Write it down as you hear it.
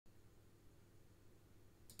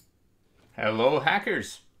Hello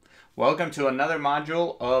hackers! Welcome to another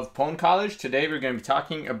module of pwn.college. Today we're going to be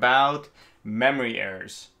talking about memory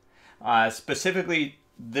errors. Specifically,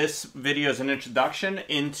 this video is an introduction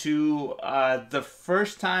into the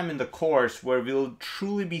first time in the course where we'll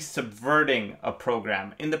truly be subverting a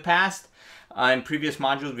program. In the past, in previous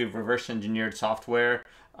modules, we've reverse engineered software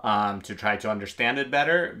to try to understand it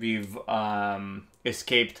better. We've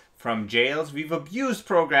escaped from jails. We've abused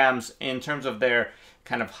programs in terms of their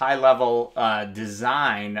kind of high-level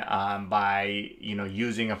design by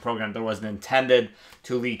using a program that wasn't intended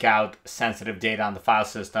to leak out sensitive data on the file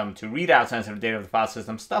system, to read out sensitive data of the file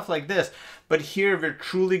system, stuff like this. But here we're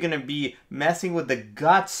truly going to be messing with the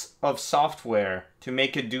guts of software to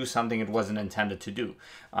make it do something it wasn't intended to do.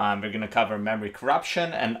 We're going to cover memory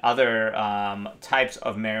corruption and other types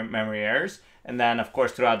of memory errors. And then, of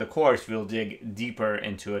course, throughout the course, we'll dig deeper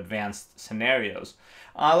into advanced scenarios.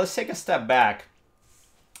 Let's take a step back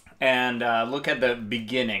and look at the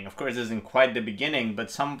beginning. Of course, this isn't quite the beginning,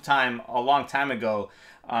 but a long time ago,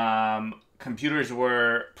 computers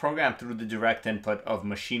were programmed through the direct input of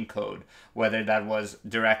machine code, whether that was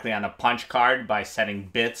directly on a punch card by setting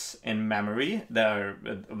bits in memory,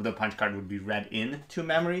 the punch card would be read into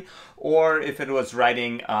memory, or if it was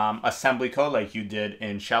writing assembly code like you did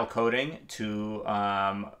in shell coding to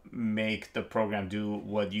make the program do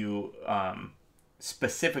what you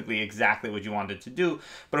specifically exactly what you wanted to do.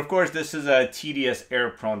 But of course, this is a tedious,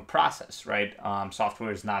 error-prone process, right?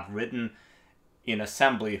 Software is not written in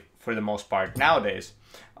assembly for the most part nowadays.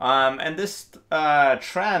 And this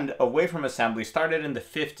trend away from assembly started in the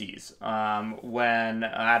 50s when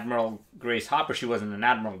Admiral Grace Hopper, she wasn't an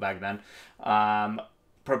admiral back then,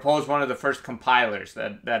 proposed one of the first compilers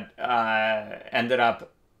that ended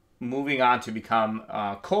up moving on to become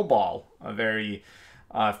COBOL, a very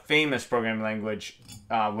famous programming language.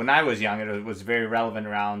 When I was young, it was very relevant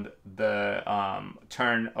around the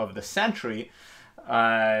turn of the century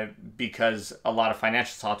because a lot of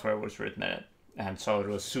financial software was written in it. And so it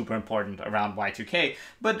was super important around Y2K.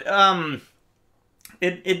 But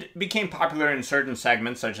it became popular in certain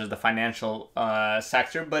segments, such as the financial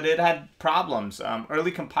sector, but it had problems.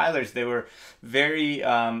 Early compilers, they were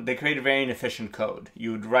they created very inefficient code.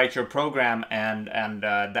 You would write your program and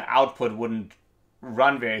the output wouldn't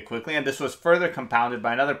run very quickly, and this was further compounded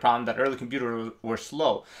by another problem, that early computers were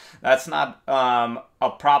slow. That's not a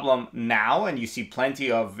problem now, and you see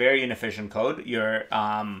plenty of very inefficient code.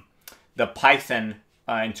 The Python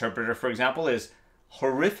interpreter, for example, is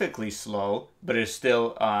horrifically slow, but is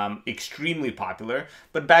still extremely popular.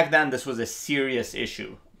 But back then, this was a serious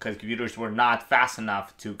issue because computers were not fast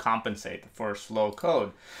enough to compensate for slow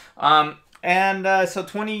code. So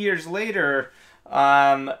 20 years later,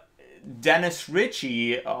 Dennis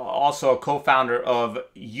Ritchie, also a co-founder of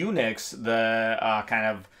Unix, the kind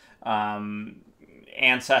of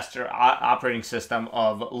ancestor operating system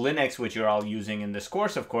of Linux, which you're all using in this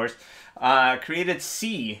course, of course, created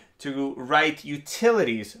C to write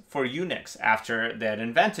utilities for Unix after they had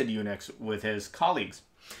invented Unix with his colleagues.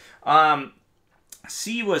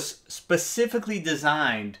 C was specifically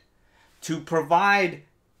designed to provide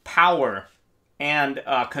power and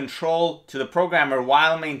control to the programmer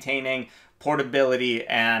while maintaining portability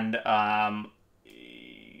and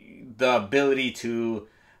the ability to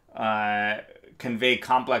convey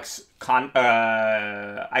complex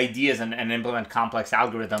ideas and implement complex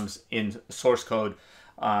algorithms in source code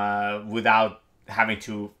without having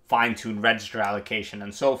to fine-tune register allocation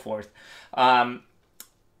and so forth.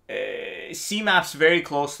 C maps very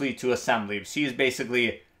closely to assembly. C is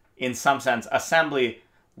basically, in some sense, assembly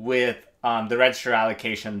with the register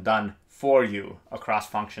allocation done for you across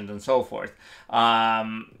functions and so forth.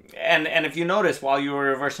 And if you notice, while you were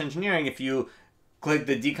reverse engineering, if you click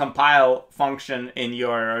the decompile function in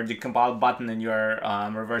or decompile button in your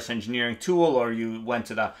reverse engineering tool, or you went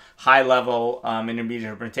to the high-level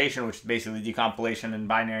intermediate implementation, which is basically decompilation in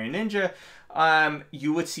Binary Ninja,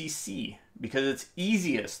 you would see C, because it's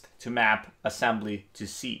easiest to map assembly to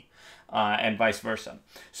C, and vice versa.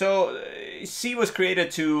 So C was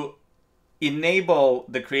created to enable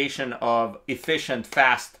the creation of efficient,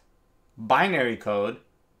 fast binary code,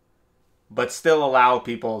 but still allow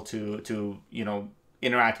people to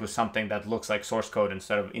interact with something that looks like source code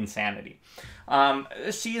instead of insanity.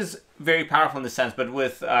 C is very powerful in this sense, but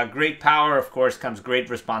with great power, of course, comes great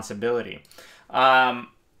responsibility.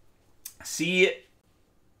 C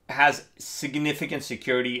has significant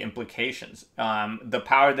security implications. The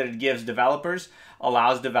power that it gives developers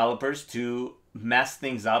allows developers to mess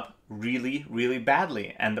things up really, really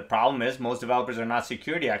badly. And the problem is most developers are not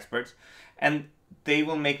security experts, and they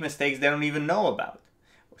will make mistakes they don't even know about.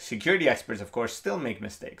 security experts, of course, still make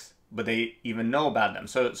mistakes, but they even know about them.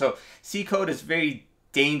 So C code is very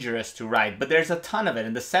dangerous to write, but there's a ton of it.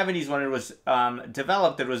 In the 70s, when it was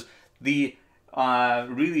developed, it was the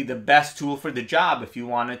really the best tool for the job if you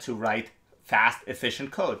wanted to write fast,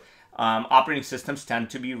 efficient code. Operating systems tend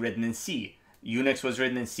to be written in C. Unix was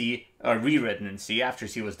written in C, or rewritten in C after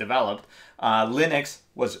C was developed. Linux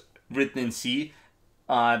was written in C.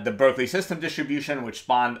 The Berkeley system distribution, which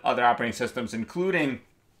spawned other operating systems, including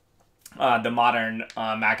the modern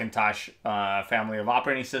Macintosh family of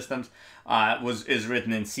operating systems, is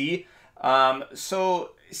written in C.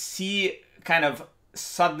 So C kind of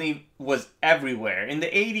suddenly was everywhere. In the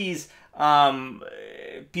 80s,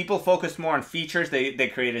 people focused more on features.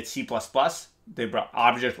 They created C++. They brought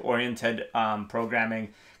object-oriented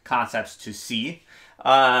programming concepts to C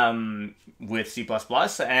with C++, but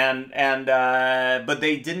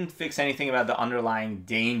they didn't fix anything about the underlying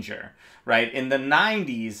danger, right? In the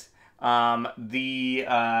 90s, the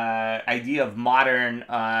idea of modern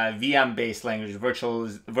VM-based languages,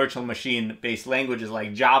 virtual machine-based languages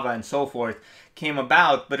like Java and so forth came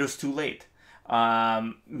about, but it was too late.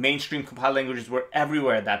 Mainstream compiled languages were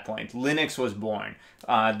everywhere at that point. Linux was born.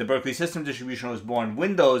 The Berkeley system distribution was born.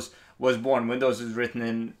 Windows was born. Windows is written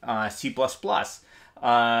in C++.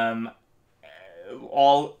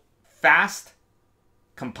 All fast,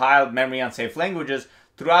 compiled memory-unsafe languages.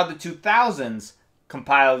 Throughout the 2000s,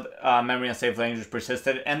 compiled memory-unsafe languages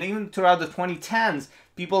persisted. And even throughout the 2010s,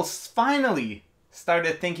 people finally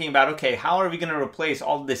started thinking about, okay, how are we going to replace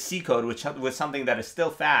all this C code with something that is still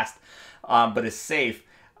fast, but is safe?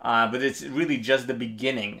 But it's really just the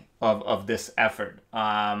beginning of this effort.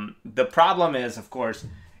 The problem is, of course,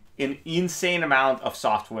 an insane amount of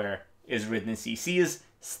software is written in C. C is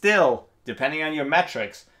still, depending on your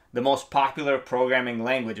metrics, the most popular programming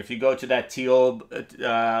language. If you go to that TO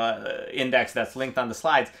index that's linked on the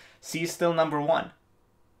slides, C is still #1.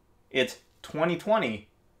 It's 2020,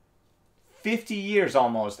 50 years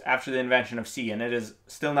almost after the invention of C, and it is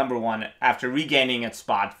still #1 after regaining its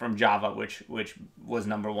spot from Java, which was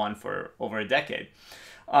 #1 for over a decade.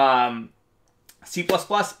 C++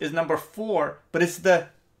 is #4, but it's the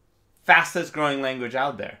fastest growing language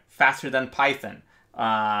out there, faster than Python.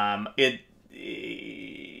 It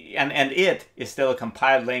is still a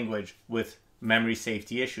compiled language with memory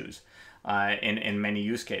safety issues in many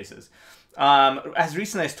use cases. As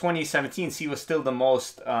recently as 2017, C was still the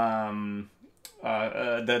most the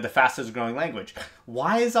fastest growing language.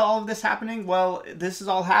 Why is all of this happening? Well, this is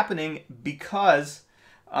all happening because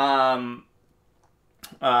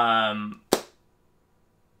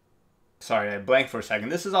sorry, I blanked for a second.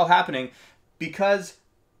 This is all happening because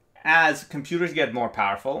as computers get more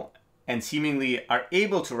powerful and seemingly are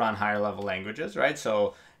able to run higher level languages, right?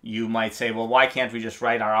 So you might say, well, why can't we just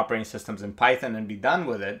write our operating systems in Python and be done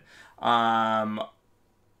with it?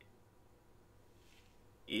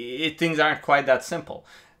 Things aren't quite that simple.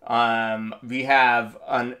 We have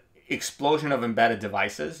an explosion of embedded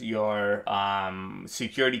devices. Your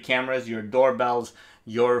security cameras, your doorbells,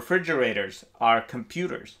 your refrigerators are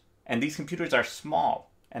computers. And these computers are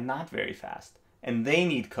small and not very fast. And they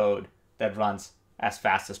need code that runs as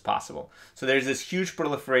fast as possible. So there's this huge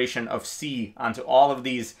proliferation of C onto all of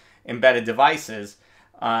these embedded devices.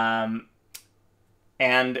 And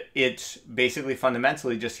it's basically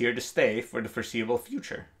fundamentally just here to stay for the foreseeable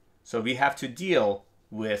future. So we have to deal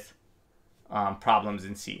with problems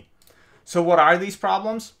in C. So what are these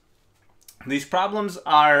problems? These problems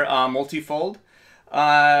are multifold,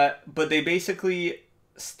 but they basically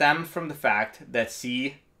stem from the fact that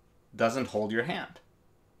C doesn't hold your hand.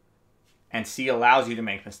 And C allows you to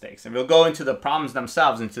make mistakes. And we'll go into the problems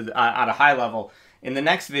themselves at a high level in the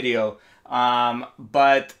next video.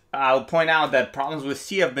 But I'll point out that problems with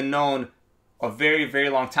C have been known a very, very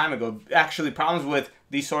long time ago. Actually, problems with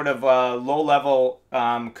these sort of low-level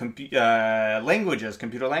computer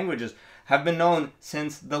languages, have been known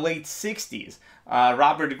since the late 60s.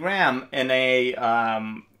 Robert Graham, in a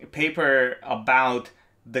paper about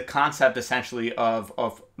the concept, essentially,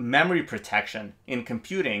 of memory protection in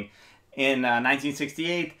computing in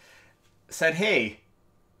 1968, said, hey,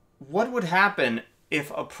 what would happen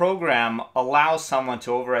if a program allows someone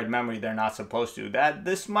to override memory they're not supposed to? That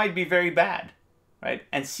this might be very bad, right?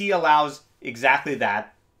 And C allows exactly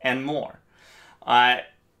that and more.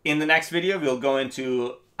 In the next video, we'll go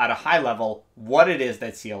into, at a high level, what it is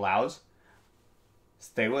that C allows.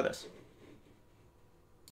 Stay with us.